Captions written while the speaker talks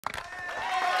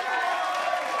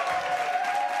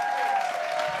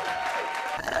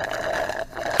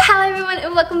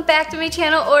welcome back to my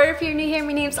channel, or if you're new here,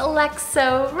 my name's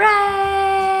Alexaraye.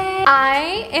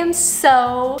 I am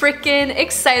so freaking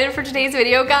excited for today's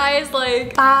video, guys.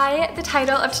 Like, by the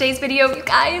title of today's video, you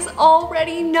guys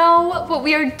already know what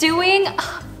we are doing.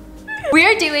 We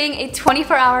are doing a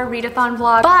 24-hour readathon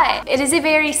vlog, but it is a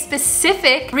very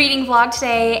specific reading vlog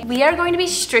today. We are going to be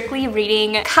strictly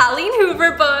reading Colleen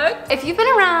Hoover book. If you've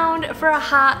been around for a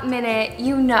hot minute,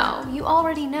 you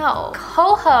already know.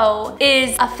 COHO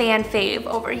is a fan fave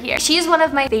over here. She is one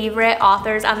of my favorite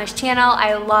authors on this channel.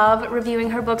 I love reviewing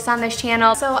her books on this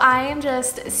channel. So I am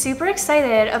just super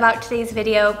excited about today's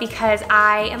video because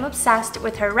I am obsessed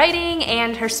with her writing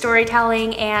and her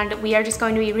storytelling, and we are just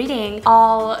going to be reading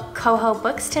all COHO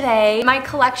books today. My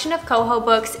collection of COHO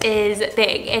books is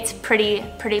big. It's pretty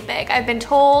big. I've been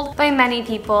told by many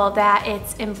people that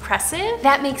it's impressive.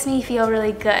 That makes me feel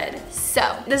really good.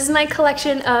 So this is my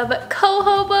collection of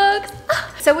COHO books.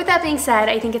 So with that being said,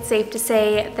 I think it's safe to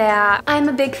say that I'm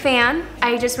a big fan.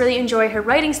 I just really enjoy her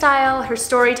writing style, her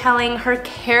storytelling, her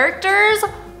characters.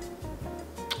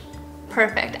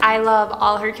 Perfect. I love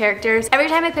all her characters. Every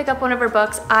time I pick up one of her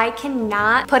books, I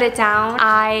cannot put it down.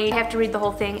 I have to read the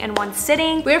whole thing in one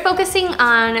sitting. We're focusing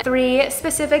on 3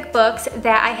 specific books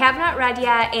that I have not read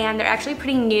yet, and they're actually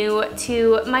pretty new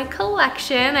to my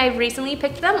collection. I've recently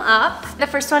picked them up. The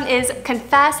first one is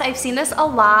Confess. I've seen this a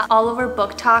lot all over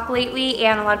Book Talk lately,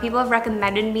 and a lot of people have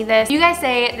recommended me this. You guys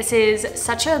say this is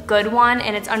such a good one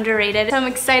and it's underrated, so I'm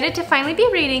excited to finally be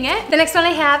reading it. The next one I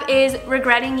have is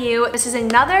Regretting You. This is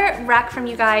another from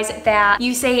you guys that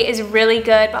you say is really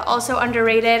good but also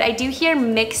underrated. I do hear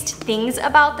mixed things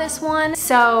about this one,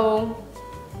 so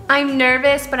I'm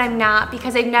nervous, but I'm not,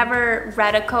 because I've never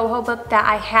read a COHO book that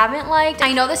I haven't liked.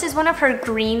 I know this is one of her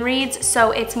green reads,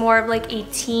 so it's more of like a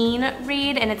teen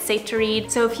read and it's safe to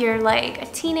read. So if you're like a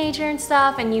teenager and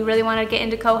stuff and you really want to get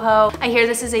into COHO, I hear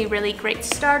this is a really great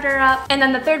starter up. And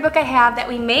then the third book I have that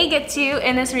we may get to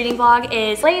in this reading vlog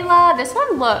is Layla. This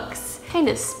one looks kind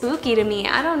of spooky to me.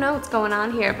 I don't know what's going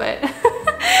on here, but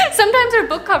sometimes her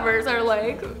book covers are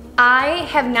like, I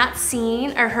have not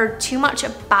seen or heard too much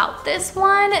about this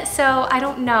one, so I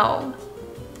don't know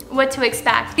what to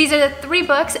expect. These are the 3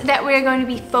 books that we're going to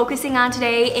be focusing on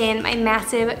today in my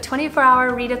massive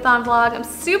 24-hour readathon vlog. I'm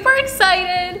super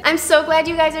excited. I'm so glad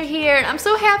you guys are here. I'm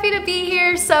so happy to be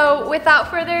here. So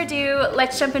without further ado,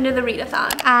 let's jump into the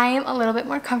readathon. I'm a little bit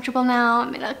more comfortable now.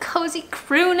 I'm in a cozy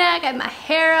crew neck. I have my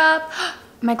hair up.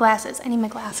 My glasses. I need my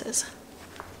glasses.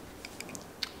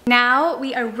 Now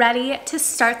we are ready to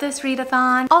start this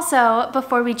readathon. Also,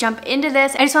 before we jump into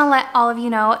this, I just want to let all of you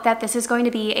know that this is going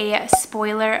to be a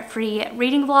spoiler-free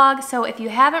reading vlog. So if you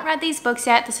haven't read these books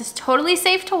yet, this is totally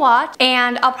safe to watch.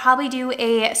 And I'll probably do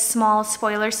a small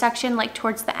spoiler section like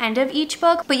towards the end of each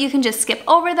book, but you can just skip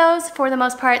over those. For the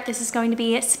most part, this is going to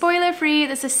be spoiler-free.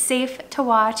 This is safe to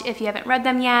watch if you haven't read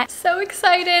them yet. So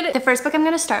excited. The first book I'm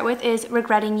going to start with is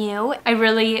Regretting You. I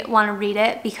really want to read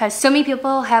it because so many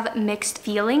people have mixed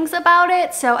feelings about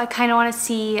it, so I kind of want to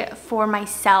see for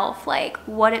myself like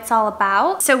what it's all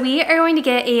about. So we are going to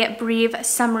get a brief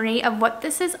summary of what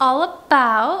this is all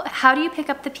about. How do you pick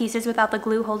up the pieces without the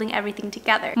glue holding everything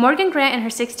together? Morgan Grant and her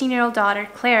 16-year-old daughter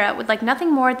Clara would like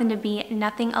nothing more than to be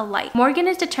nothing alike. Morgan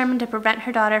is determined to prevent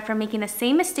her daughter from making the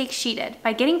same mistake she did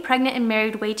by getting pregnant and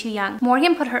married way too young.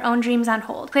 Morgan put her own dreams on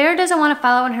hold. Clara doesn't want to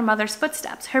follow in her mother's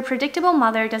footsteps. Her predictable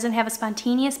mother doesn't have a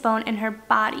spontaneous bone in her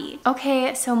body.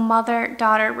 Okay, so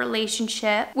mother-daughter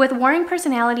relationship. With warring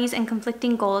personalities and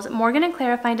conflicting goals, Morgan and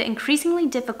Clara find it increasingly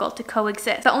difficult to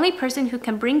coexist. The only person who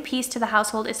can bring peace to the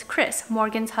household is Chris,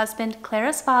 Morgan's husband,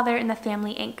 Clara's father, and the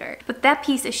family anchor. But that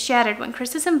peace is shattered when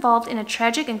Chris is involved in a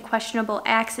tragic and questionable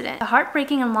accident. The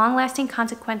heartbreaking and long-lasting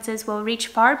consequences will reach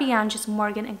far beyond just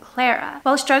Morgan and Clara.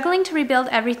 While struggling to rebuild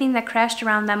everything that crashed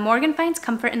around them, Morgan finds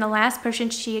comfort in the last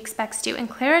person she expects to, and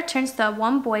Clara turns to the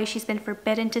one boy she's been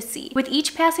forbidden to see. With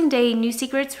each passing day, new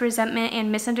secrets, resentment,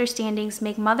 and misunderstandings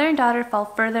make mother and daughter fall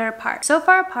further apart. So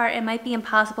far apart, it might be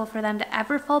impossible for them to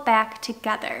ever fall back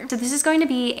together. So this is going to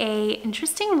be an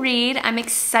interesting read. I'm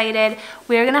excited.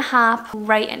 We're gonna hop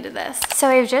right into this. So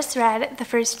I've just read the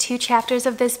first 2 chapters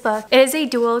of this book. It is a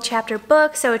dual chapter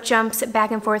book, so it jumps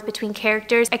back and forth between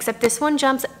characters, except this one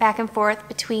jumps back and forth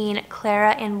between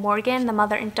Clara and Morgan, the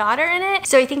mother and daughter in it.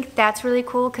 So I think that's really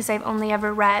cool because I've only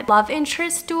ever read love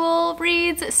interest dual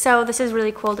reads, so this is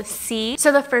really cool to see.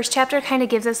 So the first chapter kind kind of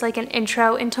gives us like an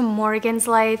intro into Morgan's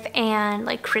life and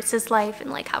like Chris's life and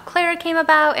like how Clara came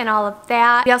about and all of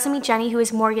that. We also meet Jenny, who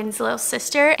is Morgan's little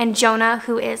sister, and Jonah,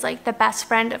 who is like the best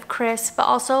friend of Chris, but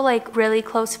also like really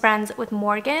close friends with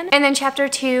Morgan. And then chapter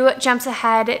 2 jumps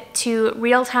ahead to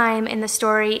real time in the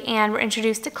story, and we're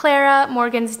introduced to Clara,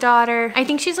 Morgan's daughter. I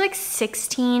think she's like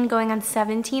 16 going on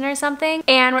 17 or something.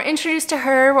 And we're introduced to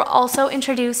her. We're also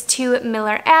introduced to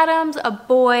Miller Adams, a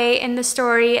boy in the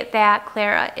story that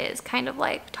Clara is kind of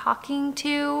like talking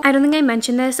to. I don't think I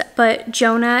mentioned this, but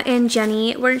Jonah and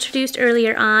Jenny were introduced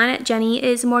earlier on. Jenny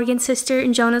is Morgan's sister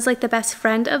and Jonah's like the best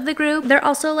friend of the group. They're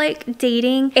also like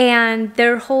dating, and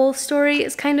their whole story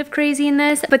is kind of crazy in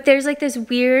this, but there's like this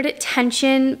weird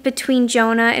tension between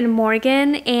Jonah and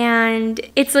Morgan, and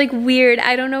it's like weird.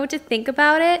 I don't know what to think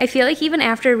about it. I feel like even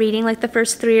after reading like the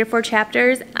first 3 or 4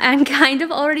 chapters, I'm kind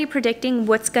of already predicting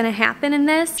what's gonna happen in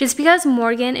this, just because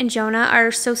Morgan and Jonah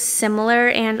are so similar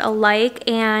and alike,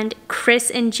 and Chris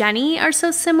and Jenny are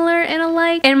so similar and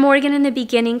alike. And Morgan in the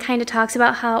beginning kind of talks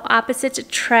about how opposites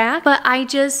attract, but I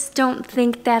just don't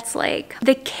think that's like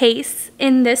the case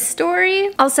in this story.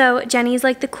 Also, Jenny's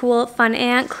like the cool, fun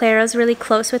aunt. Clara's really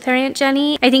close with her Aunt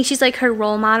Jenny. I think she's like her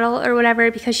role model or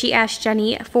whatever, because she asked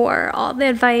Jenny for all the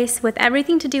advice with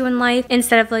everything to do in life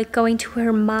instead of like going to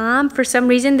her mom. For some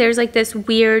reason, there's like this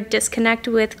weird disconnect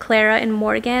with Clara and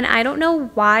Morgan. I don't know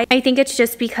why. I think it's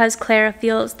just because Clara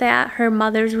feels that her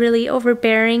mother's really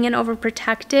overbearing and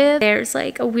overprotective. There's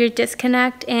like a weird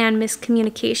disconnect and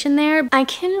miscommunication there. I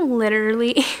can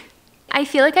literally I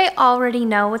feel like I already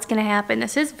know what's gonna happen.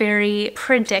 This is very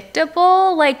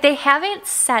predictable. Like, they haven't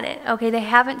said it, okay? They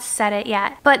haven't said it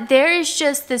yet. But there is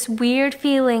just this weird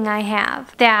feeling I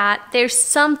have that there's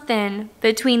something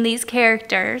between these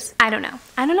characters. I don't know.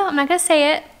 I'm not gonna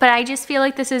say it, but I just feel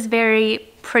like this is very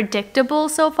predictable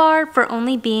so far for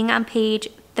only being on page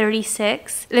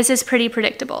 36. This is pretty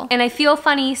predictable. And I feel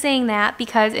funny saying that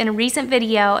because in a recent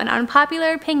video, an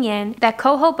unpopular opinion that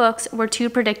COHO books were too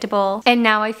predictable, and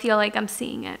now I feel like I'm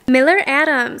seeing it. Miller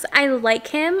Adams, I like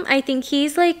him. I think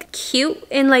he's like cute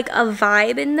and like a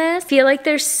vibe in this. I feel like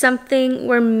there's something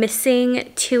we're missing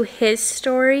to his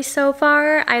story so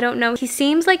far. I don't know. He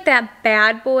seems like that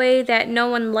bad boy that no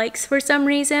one likes for some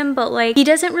reason, but like he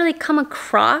doesn't really come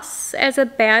across as a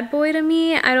bad boy to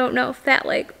me. I don't know if that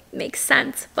like makes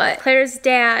sense, but Clara's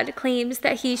dad claims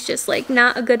that he's just like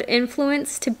not a good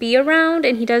influence to be around,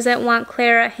 and he doesn't want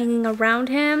Clara hanging around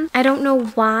him. I don't know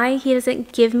why he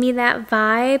doesn't give me that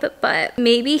vibe, but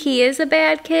maybe he is a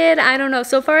bad kid. I don't know.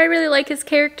 So far I really like his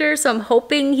character, so I'm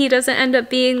hoping he doesn't end up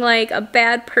being like a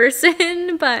bad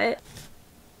person, but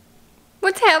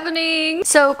what's happening?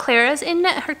 So Clara's in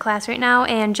her class right now,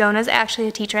 and Jonah's actually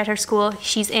a teacher at her school.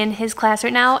 She's in his class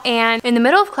right now, and in the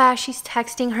middle of class, she's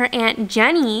texting her Aunt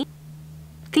Jenny.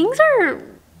 Things are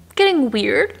getting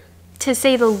weird, to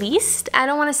say the least. I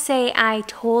don't want to say I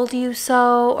told you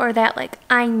so, or that like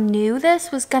I knew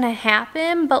this was gonna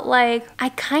happen, but like I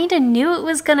kind of knew it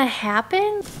was gonna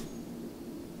happen.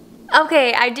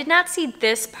 Okay, I did not see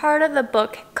this part of the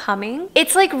book coming.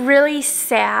 It's like really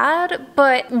sad,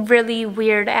 but really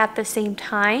weird at the same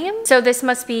time. So this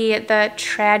must be the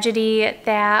tragedy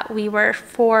that we were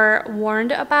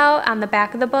forewarned about on the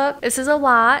back of the book. This is a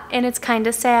lot, and it's kind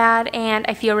of sad, and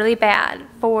I feel really bad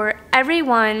for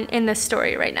everyone in this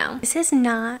story right now. This is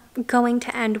not going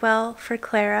to end well for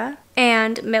Clara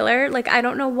and Miller. Like, I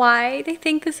don't know why they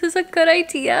think this is a good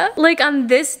idea. Like, on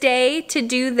this day to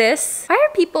do this. Why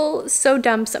are people so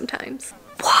dumb sometimes?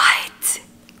 What?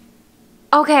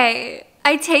 Okay,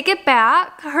 I take it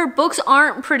back. Her books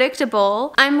aren't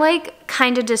predictable. I'm like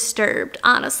kind of disturbed,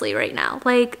 honestly, right now.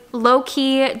 Like,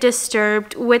 low-key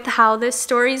disturbed with how this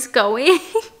story's going.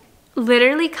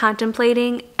 Literally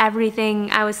contemplating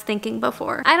everything I was thinking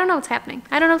before. I don't know what's happening.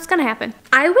 I don't know what's gonna happen.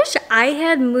 I wish I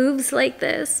had moves like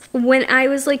this when I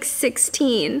was like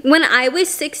 16. When I was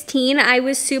 16, I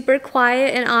was super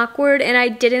quiet and awkward, and I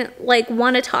didn't like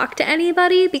want to talk to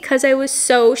anybody because I was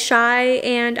so shy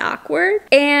and awkward.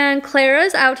 And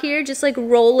Clara's out here just like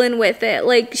rolling with it.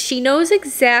 Like, she knows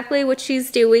exactly what she's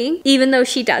doing, even though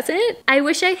she doesn't. I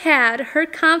wish I had her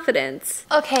confidence.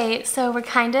 Okay, so we're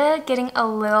kind of getting a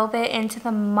little bit into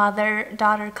the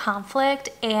mother-daughter conflict,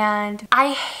 and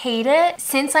I hate it.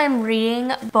 Since I'm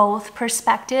reading both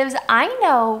perspectives, I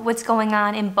know what's going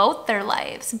on in both their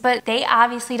lives, but they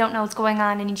obviously don't know what's going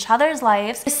on in each other's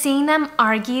lives. Seeing them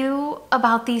argue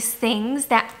about these things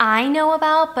that I know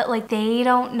about, but like they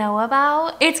don't know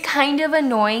about, it's kind of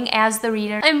annoying as the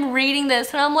reader. I'm reading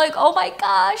this and I'm like, oh my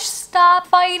gosh, stop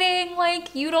fighting.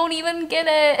 Like, you don't even get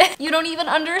it. You don't even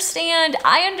understand.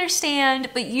 I understand,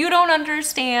 but you don't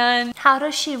understand. man. How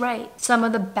does she write some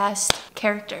of the best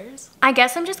characters? I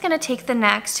guess I'm just gonna take the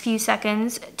next few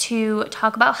seconds to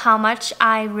talk about how much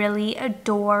I really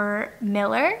adore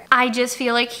Miller. I just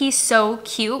feel like he's so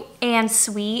cute and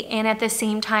sweet, and at the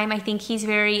same time I think he's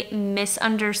very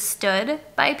misunderstood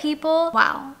by people.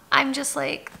 Wow, I'm just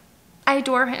like, I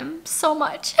adore him so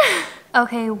much.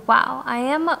 Okay, wow, I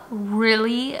am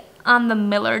really on the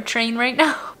Miller train right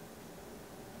now.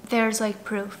 There's like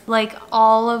proof, like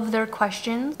all of their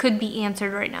questions could be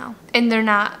answered right now, and they're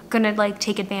not gonna like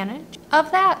take advantage of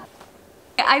that.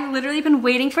 I've literally been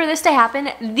waiting for this to happen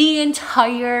the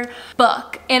entire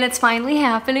book, and it's finally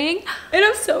happening, and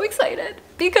I'm so excited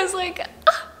because like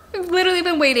I've literally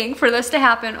been waiting for this to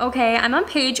happen. Okay, I'm on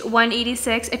page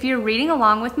 186. If you're reading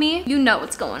along with me, you know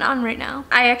what's going on right now.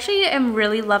 I actually am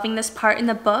really loving this part in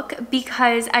the book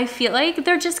because I feel like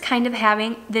they're just kind of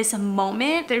having this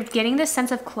moment. They're getting this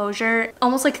sense of closure,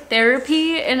 almost like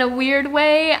therapy in a weird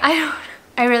way.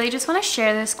 I really just want to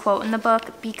share this quote in the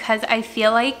book because I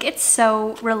feel like it's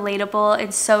so relatable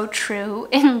and so true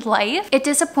in life. It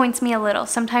disappoints me a little.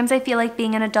 Sometimes I feel like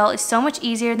being an adult is so much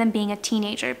easier than being a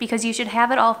teenager because you should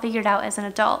have it all figured out as an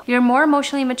adult. You're more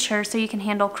emotionally mature so you can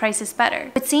handle crisis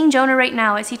better. But seeing Jonah right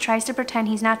now as he tries to pretend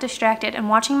he's not distracted and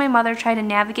watching my mother try to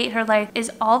navigate her life is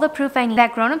all the proof I need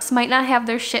that grown-ups might not have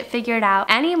their shit figured out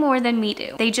any more than me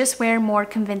do. They just wear more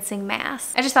convincing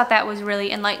masks. I just thought that was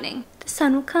really enlightening. The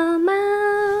sun will come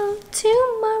out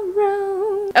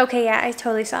tomorrow. Okay, yeah, I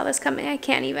totally saw this coming. I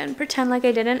can't even pretend like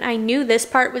I didn't. I knew this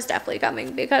part was definitely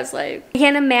coming because like, I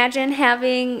can't imagine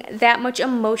having that much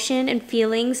emotion and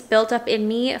feelings built up in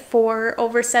me for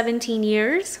over 17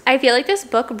 years. I feel like this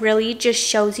book really just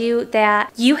shows you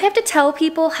that you have to tell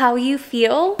people how you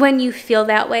feel when you feel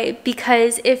that way,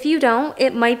 because if you don't,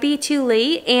 it might be too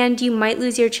late and you might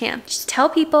lose your chance. Just tell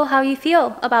people how you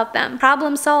feel about them.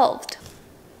 Problem solved.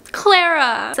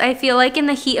 Clara. I feel like in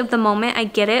the heat of the moment, I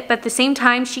get it, but at the same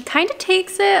time, she kind of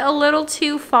takes it a little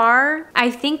too far. I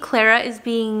think Clara is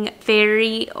being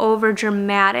very over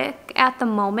dramatic at the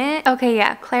moment. Okay,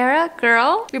 yeah, Clara,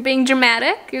 girl, you're being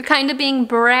dramatic. You're kind of being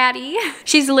bratty.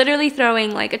 She's literally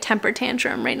throwing like a temper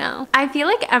tantrum right now. I feel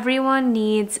like everyone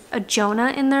needs a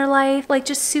Jonah in their life, like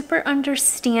just super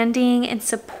understanding and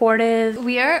supportive.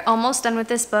 We are almost done with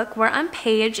this book. We're on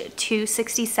page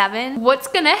 267. What's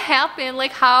gonna happen?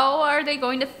 Like, how are they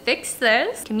going to fix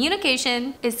this?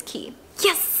 Communication is key.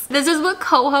 Yes! This is what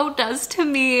COHO does to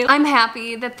me. I'm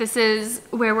happy that this is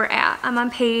where we're at. I'm on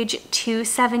page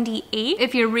 278.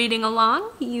 If you're reading along,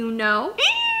 you know.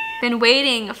 Been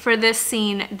waiting for this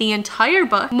scene the entire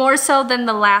book, more so than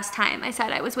the last time I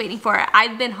said I was waiting for it.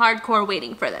 I've been hardcore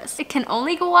waiting for this. It can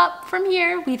only go up from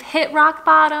here. We've hit rock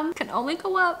bottom. It can only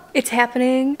go up. It's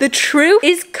happening. The truth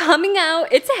is coming out.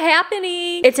 It's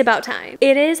happening. It's about time.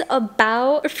 It is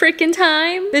about freaking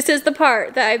time. This is the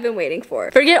part that I've been waiting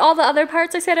for. Forget all the other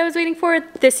parts I said I was waiting for.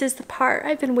 This is the part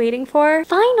I've been waiting for.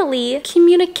 Finally,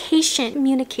 communication.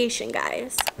 Communication,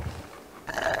 guys.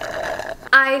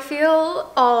 I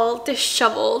feel all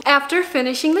disheveled after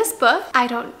finishing this book. I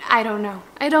don't know.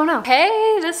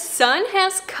 Hey, the sun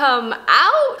has come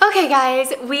out. Okay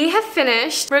guys, we have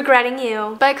finished Regretting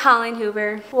You by Colleen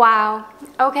Hoover. Wow.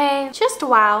 Okay, just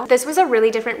wow. This was a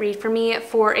really different read for me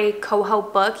for a COHO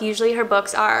book. Usually her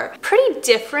books are pretty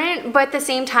different, but at the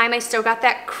same time I still got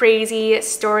that crazy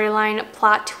storyline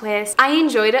plot twist. I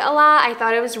enjoyed it a lot. I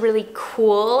thought it was really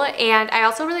cool, and I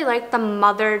also really liked the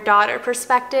mother-daughter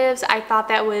perspectives. I thought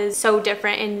that was so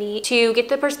different and neat to get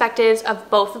the perspectives of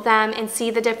both of them and see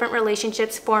the different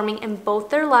relationships forming in both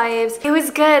their lives. It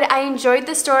was good. I enjoyed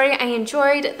the story. I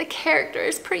enjoyed the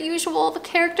characters per usual. The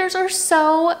characters are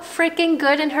so freaking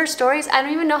good in her stories. I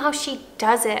don't even know how she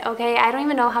does it, okay? I don't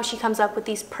even know how she comes up with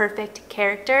these perfect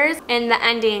characters. In the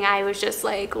ending, I was just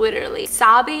like literally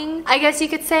sobbing, I guess you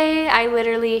could say. I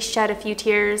literally shed a few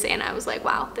tears and I was like,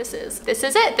 wow, this is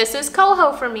it. This is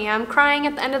COHO for me. I'm crying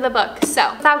at the end of the book.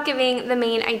 So without giving the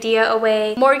main idea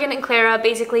away, Morgan and Clara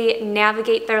basically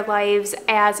navigate their lives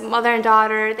as mother and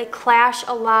daughter. They clash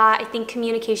a lot. I think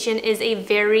communication is a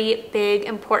very big,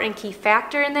 important key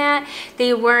factor in that.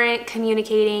 They weren't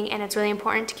communicating, and it's really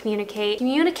important to communicate.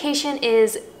 Communication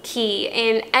is key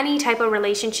in any type of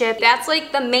relationship. That's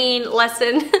like the main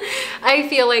lesson I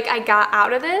feel like I got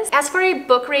out of this. As for a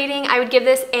book rating, I would give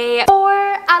this a 4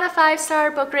 out of 5-star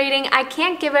book rating. I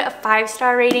can't give it a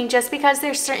 5-star rating just because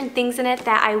there's certain things in it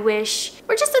that I wish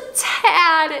were just a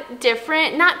tad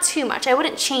different. Not too much. I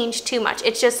wouldn't change too much.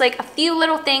 It's just like a few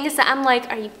little things that I'm like,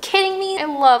 are you kidding me? I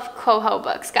love COHO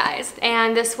books, guys,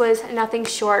 and this was nothing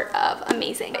short of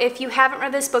amazing. If you haven't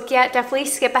read this book yet, definitely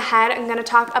skip ahead. I'm going to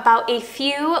talk about a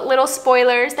few little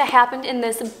spoilers that happened in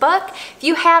this book. If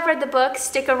you have read the book,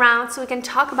 stick around so we can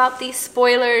talk about these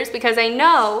spoilers, because I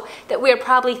know that we're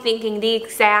probably thinking the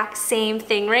exact same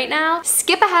thing right now.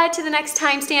 Skip ahead to the next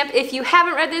timestamp if you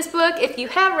haven't read this book. If you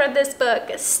have read this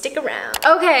book, stick around.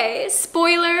 Okay,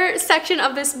 spoiler section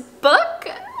of this book.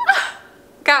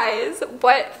 Guys,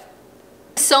 what?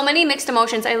 So many mixed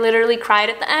emotions. I literally cried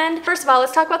at the end. First of all,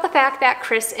 let's talk about the fact that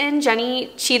Chris and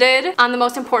Jenny cheated on the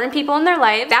most important people in their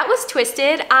life. That was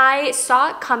twisted. I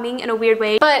saw it coming in a weird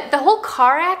way, but the whole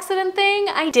car accident thing,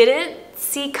 I didn't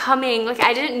see coming. Like,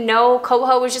 I didn't know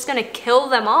COHO was just gonna kill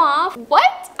them off.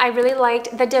 What? I really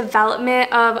liked the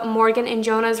development of Morgan and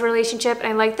Jonah's relationship, and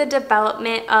I liked the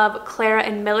development of Clara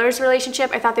and Miller's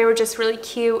relationship. I thought they were just really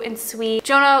cute and sweet.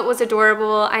 Jonah was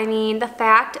adorable. I mean, the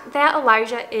fact that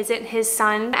Elijah isn't his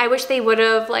son, I wish they would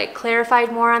have like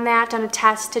clarified more on that, done a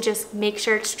test to just make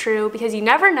sure it's true, because you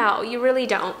never know. You really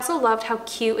don't. I also loved how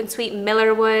cute and sweet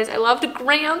Miller was. I loved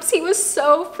Gramps. He was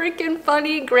so freaking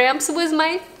funny. Gramps was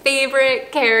my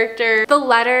favorite character. The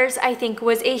letters, I think,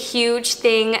 was a huge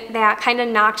thing that kind of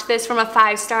knocked this from a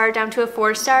 5-star down to a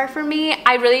 4-star for me.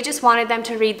 I really just wanted them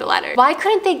to read the letter. Why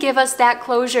couldn't they give us that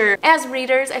closure? As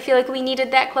readers, I feel like we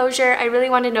needed that closure. I really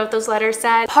wanted to know what those letters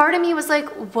said. Part of me was like,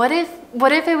 what if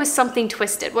it was something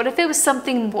twisted? What if it was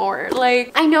something more?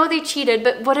 Like, I know they cheated,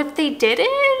 but what if they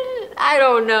didn't? I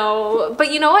don't know.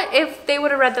 But you know what? If they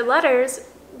would have read the letters,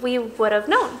 we would have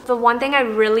known. The one thing I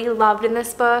really loved in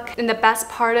this book, and the best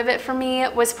part of it for me,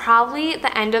 was probably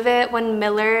the end of it when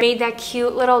Miller made that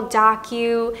cute little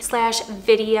docu/video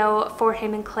for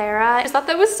him and Clara. I just thought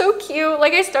that was so cute.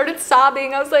 Like, I started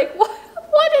sobbing. I was like, what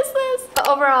is this? But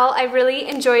overall, I really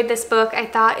enjoyed this book. I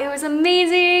thought it was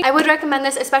amazing. I would recommend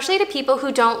this, especially to people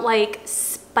who don't like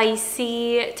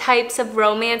spicy types of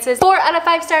romances. 4 out of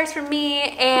 5 stars for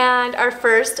me, and our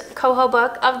first COHO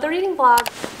book of the reading vlog.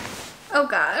 Oh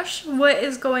gosh, what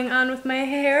is going on with my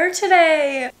hair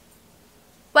today?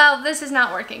 Well, this is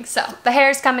not working, so the hair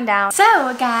is coming down.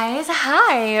 So guys,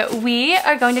 hi. We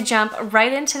are going to jump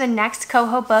right into the next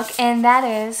COHO book, and that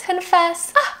is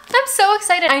Confess. I'm so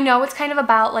excited. I know it's kind of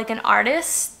about like an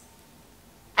artist.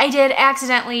 I did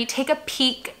accidentally take a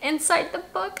peek inside the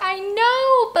book, I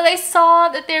know, but I saw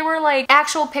that there were like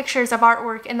actual pictures of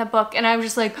artwork in the book, and I was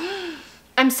just like,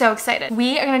 I'm so excited.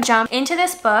 We are gonna jump into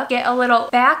this book, get a little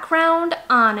background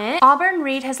on it. Auburn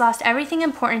Reed has lost everything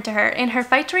important to her. In her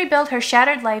fight to rebuild her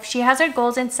shattered life, she has her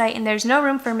goals in sight and there's no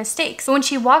room for mistakes. But when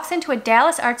she walks into a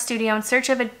Dallas art studio in search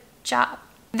of a job,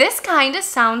 this kind of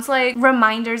sounds like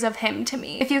reminders of him to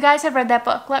me. If you guys have read that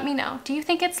book, let me know. Do you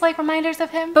think it's like reminders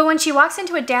of him? But when she walks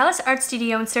into a Dallas art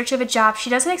studio in search of a job, she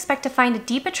doesn't expect to find a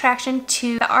deep attraction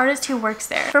to the artist who works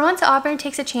there. For once, Auburn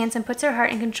takes a chance and puts her heart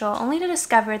in control, only to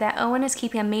discover that Owen is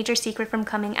keeping a major secret from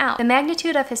coming out. The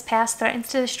magnitude of his past threatens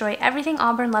to destroy everything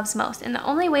Auburn loves most, and the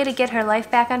only way to get her life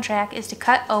back on track is to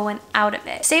cut Owen out of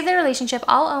it. To save their relationship,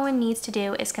 all Owen needs to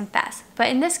do is confess. But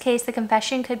in this case, the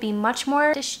confession could be much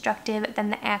more destructive than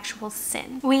the actual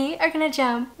sin. We are gonna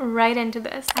jump right into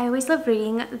this. I always love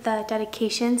reading the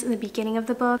dedications in the beginning of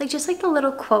the book, like just like the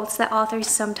little quotes that authors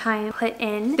sometimes put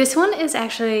in. This one is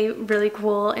actually really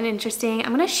cool and interesting.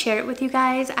 I'm gonna share it with you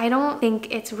guys. I don't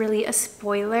think it's really a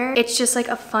spoiler. It's just like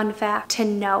a fun fact to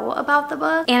know about the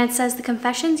book. And it says, the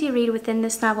confessions you read within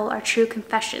this novel are true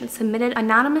confessions submitted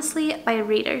anonymously by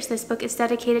readers. This book is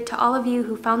dedicated to all of you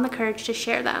who found the courage to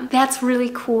share them. That's really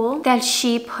cool that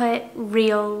she put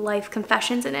real life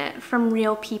confessions in it from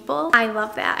real people. I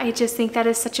love that. I just think that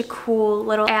is such a cool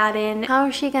little add-in. How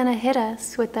is she gonna hit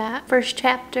us with that first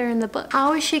chapter in the book?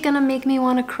 How is she gonna make me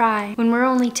want to cry when we're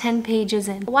only 10 pages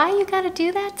in? Why you gotta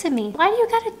do that to me? Why do you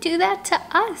gotta do that to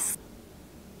us?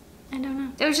 I don't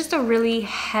know. It was just a really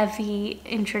heavy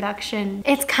introduction.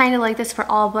 It's kind of like this for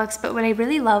all books, but what I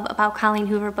really love about Colleen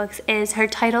Hoover books is her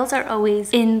titles are always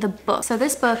in the book. So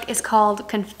this book is called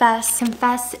Confess.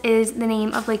 Confess is the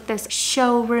name of like this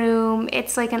showroom.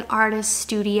 It's like an artist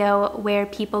studio where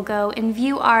people go and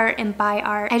view art and buy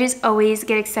art. I just always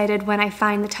get excited when I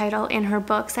find the title in her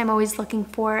books. I'm always looking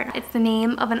for it. It's the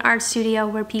name of an art studio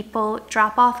where people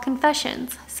drop off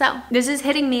confessions. So this is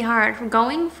hitting me hard.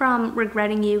 Going from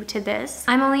regretting you to this.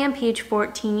 I'm only on page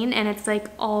 14 and it's like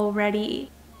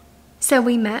already. So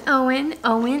we met Owen.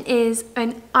 Owen is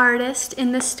an artist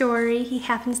in the story. He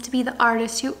happens to be the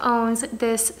artist who owns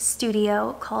this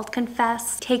studio called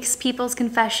Confess. Takes people's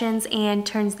confessions and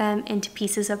turns them into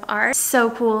pieces of art. So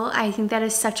cool. I think that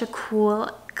is such a cool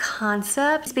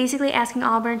concept. He's basically asking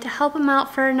Auburn to help him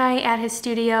out for a night at his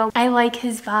studio. I like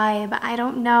his vibe. I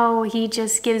don't know, he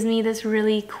just gives me this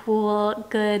really cool,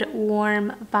 good,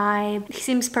 warm vibe. He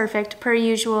seems perfect. Per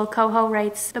usual, Coho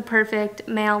writes the perfect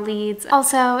male leads.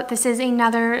 Also, this is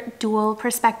another dual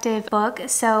perspective book,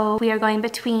 so we are going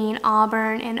between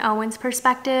Auburn and Owen's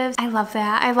perspectives. I love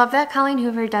that. I love that Colleen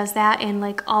Hoover does that in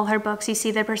like all her books. You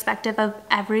see the perspective of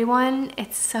everyone.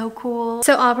 It's so cool.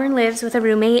 So Auburn lives with a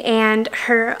roommate and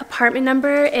her apartment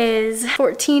number is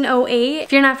 1408.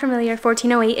 If you're not familiar,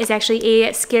 1408 is actually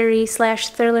a scary slash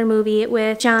thriller movie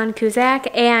with John Cusack,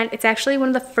 and it's actually one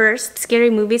of the first scary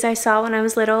movies I saw when I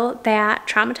was little that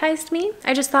traumatized me.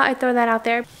 I just thought I'd throw that out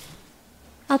there.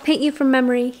 I'll paint you from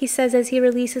memory, he says as he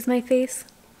releases my face.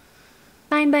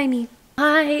 Fine by me.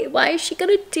 Why is she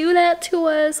gonna do that to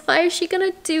us? Why is she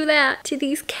gonna do that to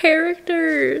these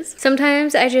characters?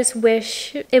 Sometimes I just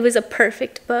wish it was a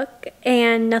perfect book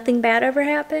and nothing bad ever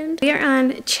happened. We are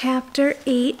on chapter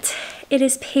 8. It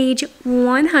is page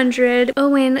 100.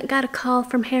 Owen got a call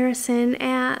from Harrison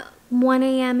at 1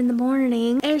 a.m. in the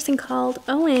morning. Harrison called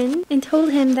Owen and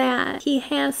told him that he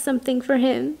has something for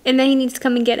him and that he needs to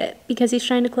come and get it because he's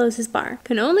trying to close his bar.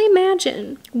 Can only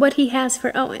imagine what he has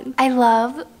for Owen. I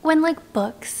love when like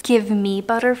books give me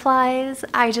butterflies.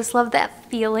 I just love that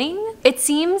feeling. It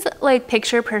seems like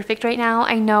picture perfect right now.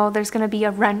 I know there's gonna be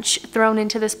a wrench thrown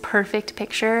into this perfect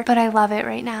picture, but I love it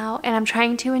right now and I'm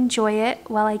trying to enjoy it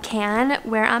while I can.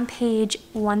 We're on page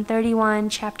 131,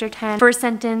 chapter 10. First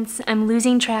sentence, I'm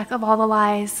losing track of all the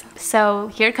lies. So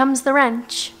here comes the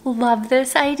wrench. Love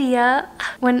this idea.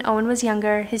 When Owen was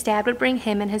younger, his dad would bring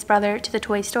him and his brother to the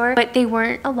toy store, but they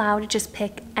weren't allowed to just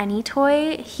pick any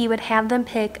toy. He would have them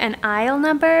pick an aisle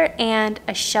number and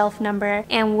a shelf number,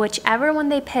 and whichever one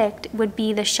they picked would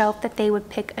be the shelf that they would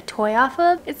pick a toy off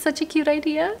of. It's such a cute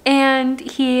idea. And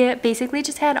he basically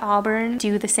just had Auburn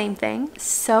do the same thing.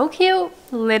 So cute.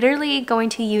 Literally going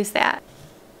to use that.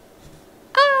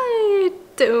 I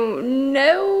don't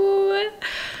know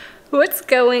what's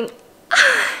going on.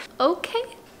 Okay.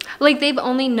 Like they've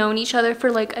only known each other for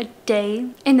like a day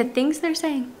and the things they're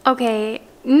saying. Okay,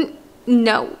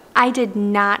 no. I did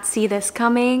not see this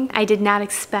coming. I did not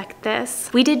expect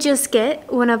this. We did just get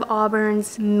one of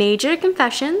Auburn's major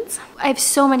confessions. I have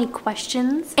so many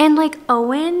questions. And like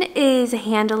Owen is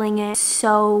handling it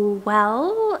so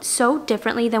well, so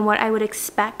differently than what I would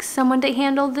expect someone to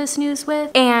handle this news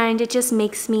with. And it just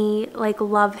makes me like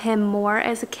love him more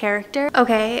as a character.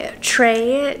 Okay,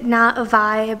 Trey, not a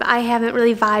vibe. I haven't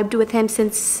really vibed with him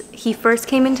since he first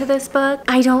came into this book.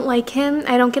 I don't like him.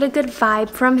 I don't get a good vibe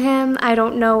from him. I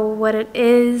don't know what it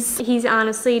is. He's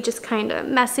honestly just kind of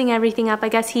messing everything up. I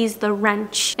guess he's the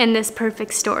wrench in this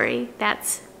perfect story.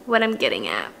 That's what I'm getting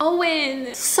at.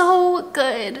 Owen, so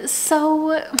good.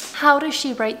 So how does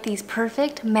she write these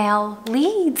perfect male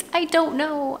leads? I don't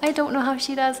know. I don't know how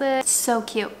she does it. So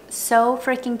cute. So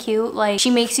freaking cute. Like she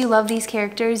makes you love these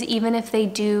characters even if they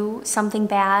do something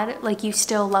bad, like you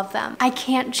still love them. I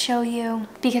can't show you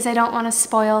because I don't want to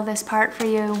spoil this part for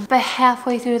you, but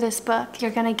halfway through this book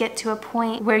you're gonna get to a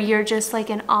point where you're just like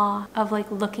in awe of like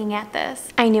looking at this.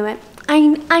 I knew it. I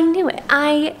knew it.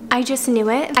 I just knew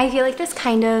it. I feel like this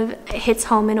kind of hits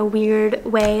home in a weird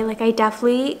way. Like I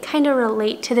definitely kind of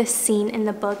relate to this scene in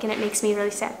the book and it makes me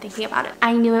really sad thinking about it.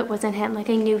 I knew it wasn't him. Like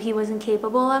I knew he wasn't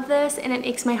capable of this and it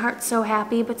makes my heart so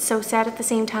happy but so sad at the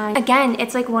same time. Again,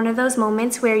 it's like one of those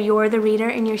moments where you're the reader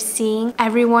and you're seeing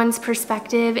everyone's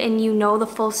perspective and you know the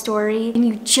full story and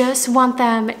you just want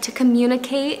them to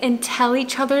communicate and tell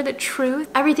each other the truth.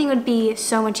 Everything would be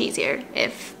so much easier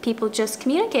if people just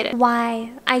communicated.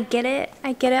 Why? I get it.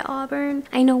 I get it, Auburn.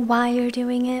 I know why you're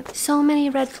doing it. So many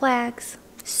red flags.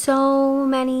 So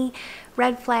many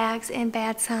red flags and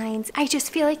bad signs. I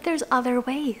just feel like there's other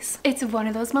ways. It's one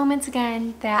of those moments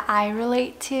again that I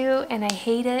relate to and I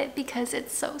hate it because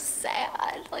it's so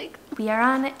sad. Like we are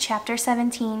on chapter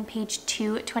 17, page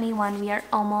 221. We are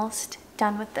almost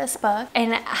done with this book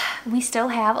and we still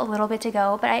have a little bit to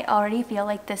go, but I already feel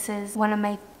like this is one of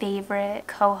my favorite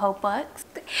Coho books.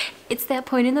 It's that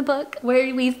point in the book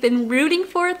where we've been rooting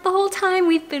for it the whole time.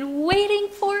 We've been waiting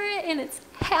for it and it's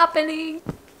happening.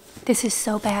 This is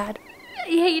so bad. I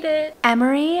hate it.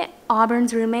 Emery,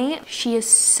 Auburn's roommate, she is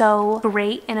so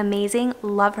great and amazing.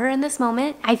 Love her in this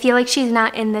moment. I feel like she's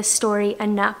not in this story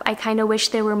enough. I kind of wish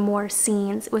there were more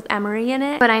scenes with Emery in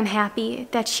it, but I'm happy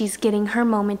that she's getting her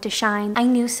moment to shine. I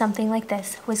knew something like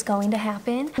this was going to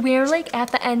happen. We're like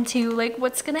at the end too, like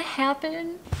what's gonna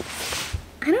happen?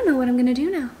 I don't know what I'm gonna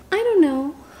do now. I don't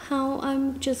know how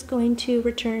I'm just going to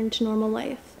return to normal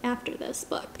life after this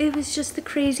book. It was just the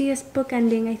craziest book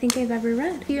ending I think I've ever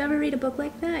read. Do you ever read a book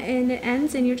like that and it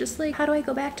ends and you're just like, how do I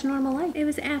go back to normal life? It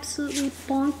was absolutely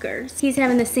bonkers. He's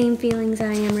having the same feelings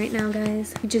I am right now,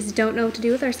 guys. We just don't know what to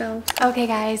do with ourselves. Okay,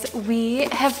 guys, we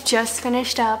have just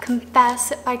finished up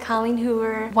Confess by Colleen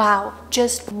Hoover. Wow,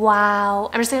 just wow.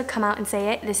 I'm just gonna come out and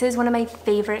say it. This is one of my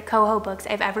favorite COHO books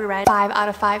I've ever read. 5 out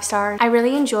of 5 stars. I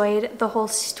really enjoyed the whole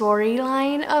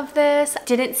storyline of this.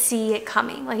 Didn't see it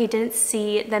coming. Like, I didn't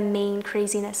see the main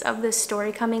craziness of this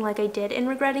story coming like I did in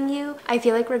Regretting You. I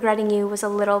feel like Regretting You was a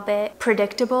little bit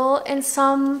predictable in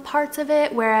some parts of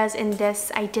it, whereas in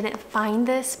this, I didn't find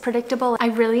this predictable. I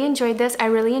really enjoyed this. I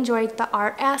really enjoyed the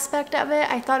art aspect of it.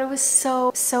 I thought it was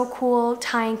so cool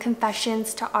tying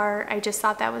confessions to art. I just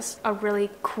thought that was a really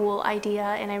cool idea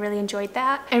and I really enjoyed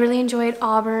that. I really enjoyed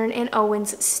Auburn and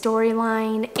Owen's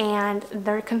storyline and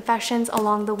their confessions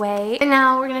along the way. And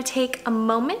now we're gonna take a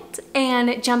moment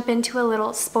and jump into a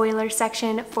little spoiler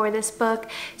section for this book.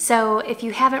 So if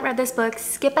you haven't read this book,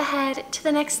 skip ahead to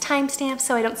the next timestamp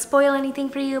so I don't spoil anything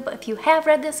for you. But if you have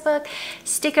read this book,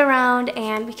 stick around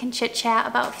and we can chit chat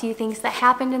about a few things that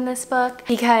happened in this book,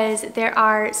 because there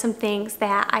are some things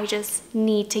that I just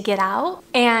need to get out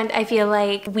and I feel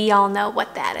like we all know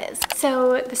what that is.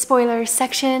 So the spoiler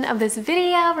section of this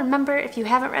video, remember, if you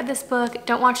haven't read this book,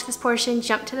 don't watch this portion,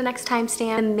 jump to the next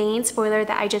timestamp. The main spoiler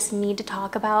that I just need to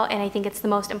talk about, and I think it's the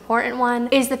most important one,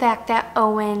 is the fact that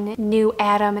Owen knew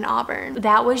Adam and Auburn.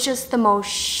 That was just the most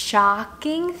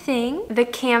shocking thing. The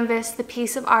canvas, the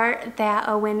piece of art that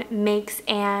Owen makes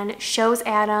and shows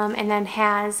Adam and then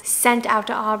has sent out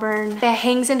to Auburn, that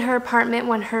hangs in her apartment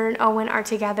when her and Owen are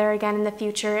together again in the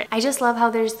future. I just love how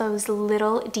there's those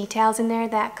little details in there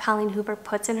that Colleen Hoover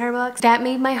puts in her books. That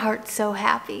made my heart so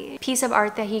happy. Piece of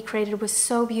art that he created was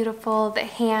so beautiful. The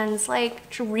hands like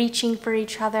reaching for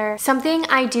each other. Something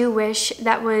I do wish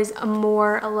that was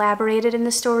more elaborated in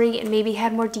the story and maybe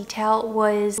had more detail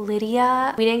was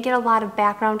Lydia. We didn't get a lot of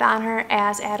background on her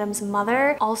as Adam's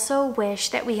mother. Also wish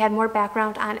that we had more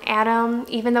background on Adam.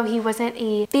 Even though he wasn't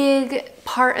a big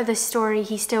part of the story,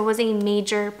 he still was a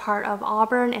major part of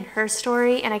Auburn and her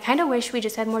story, and I kind of wish we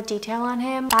just had more detail on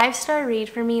him. 5-star read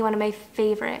for me, one of my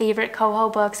favorite COHO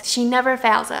books. She never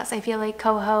fails us. I feel like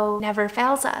COHO never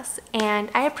fails us, and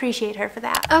I appreciate her for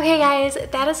that. Okay guys,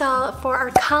 that is all for our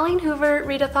Colleen Hoover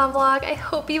readathon vlog. I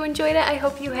hope you enjoyed it. I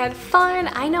hope you had fun.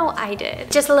 I know I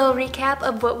did. Just a little recap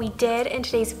of what we did in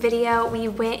today's video. We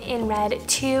went and read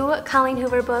 2 Colleen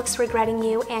Hoover books, Regretting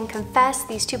You and Confess.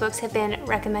 These 2 books have been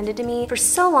recommended to me for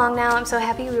so long now. I'm so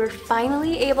happy we were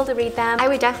finally able to read them. I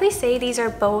would definitely say these are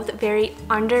both very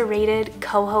underrated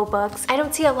COHO books. I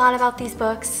don't see a lot about these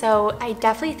books, so I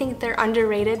definitely think they're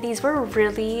underrated. These were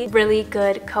really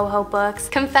good COHO books.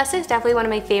 Confess is definitely one of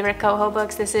my favorite COHO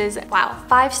books. This is, wow,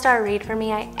 5-star read for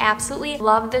me. I absolutely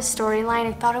love this storyline.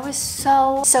 I thought it was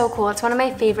so cool. It's one of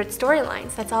my favorite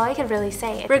storylines. That's all I could really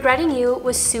say. Regretting You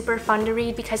was super fun to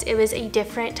read because it was a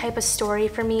different type of story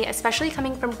for me, especially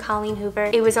coming from Colleen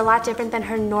Hoover. It was a lot different than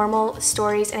her normal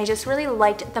stories, and I just really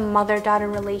liked the mother-daughter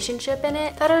relationship in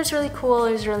it. Thought it was really cool.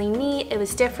 It was really neat. It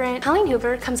was different. Colleen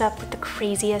Hoover comes up with the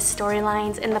craziest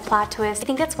storylines and the plot twist. I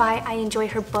think that's why I enjoy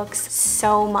her books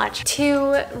so much.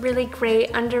 2 really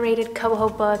great underrated COHO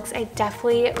books. I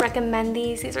definitely recommend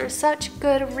these. These are such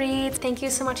good reads. Thank you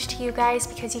so much to you guys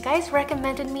because you guys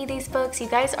recommended me these books. You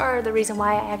guys are the reason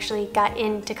why I actually got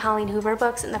into Colleen Hoover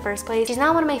books in the first place. She's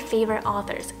now one of my favorite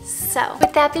authors. So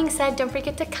with that being said, don't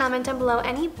forget to comment down below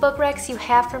any book recs you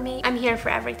have for me. I'm here for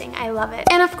everything. I love it.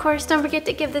 And of course, don't forget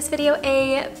to give this video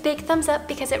a big thumbs up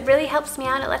because it really helps me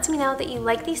out. It lets me know that you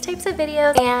like these types of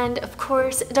videos. And of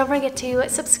course, don't forget to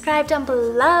subscribe down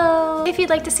below. If you'd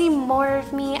like to see more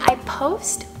of me, I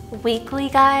post weekly,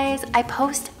 guys. I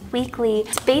post weekly.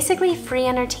 It's basically free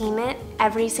entertainment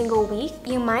every single week.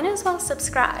 You might as well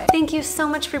subscribe. Thank you so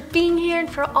much for being here and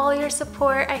for all your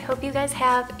support. I hope you guys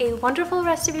have a wonderful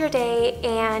rest of your day,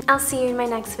 and I'll see you in my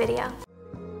next video.